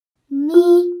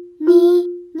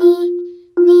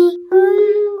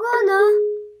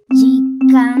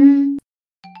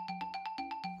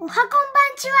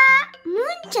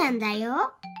Moon-chan だ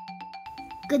よ。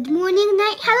Good morning,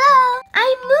 night, hello!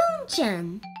 I'm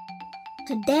Moon-chan.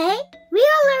 Today, we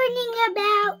are learning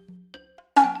about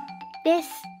this.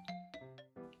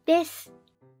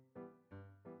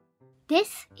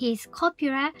 This is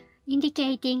copula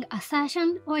indicating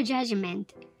assertion or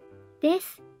judgment.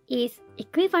 This is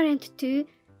equivalent to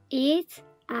is,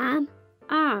 am,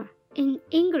 are in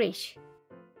English.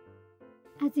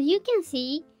 As you can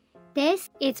see, this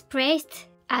is placed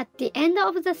at the end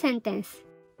of the sentence.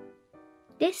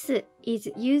 This is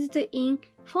used in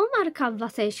formal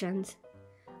conversations.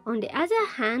 On the other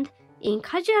hand, in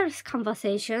casual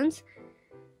conversations,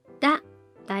 だ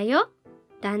よ、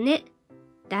だね、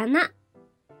だな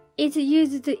is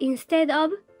used instead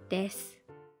of this.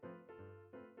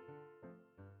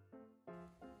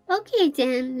 Okay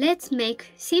then, let's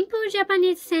make simple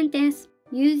Japanese sentence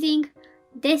using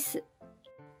this.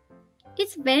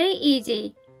 It's very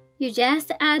easy. You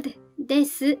just add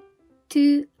this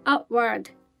to a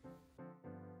word.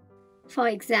 For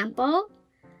example,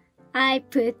 I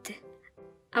put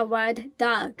a word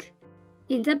dog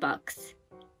in the box.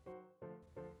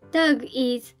 Dog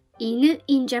is 犬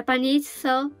in Japanese,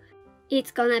 so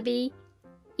it's gonna be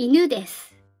犬で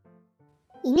す。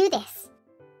犬です。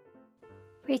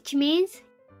Which means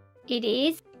it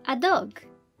is a dog.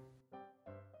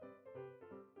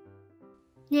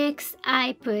 Next,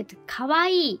 I put かわ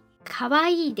いい、かわ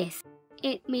いいです。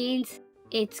It means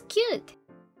it's cute.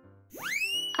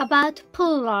 About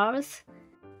plurals,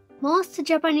 most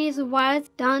Japanese words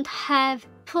don't have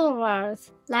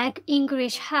plurals like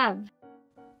English have.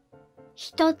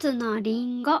 一つのリ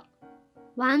ンゴ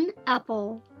one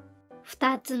apple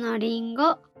二つのリン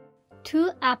ゴ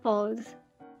two apples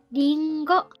リン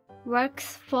ゴ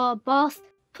works for both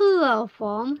plural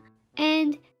form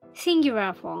and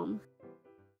singular form.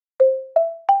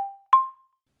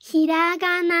 ひら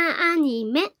がなアニ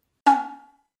メ ペッ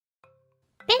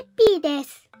ピーで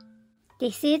す。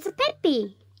 This is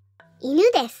Peppy. 犬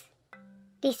です。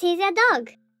This is a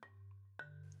dog.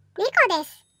 猫で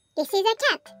す。This is a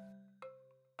cat.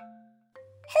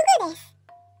 フグです。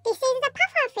This is the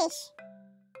pufferfish.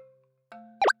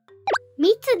 密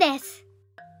です。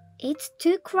It's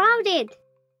too crowded.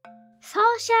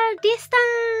 Social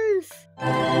distance.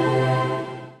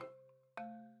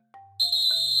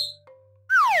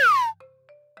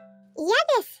 嫌で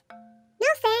す。No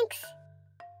thanks.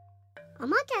 お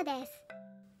もちゃです。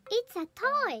It's a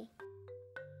toy.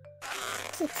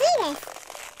 きついです。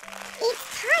It's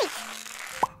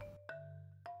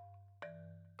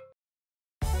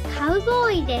tight. カウボ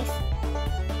ーイです。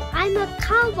I'm a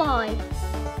cowboy.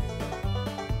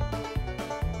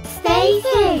 Stay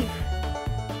safe.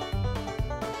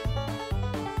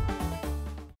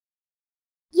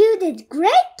 You did great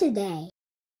today.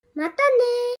 またね。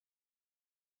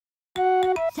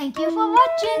Thank you for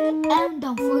watching and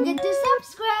don't forget to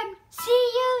subscribe. See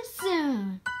you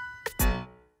soon.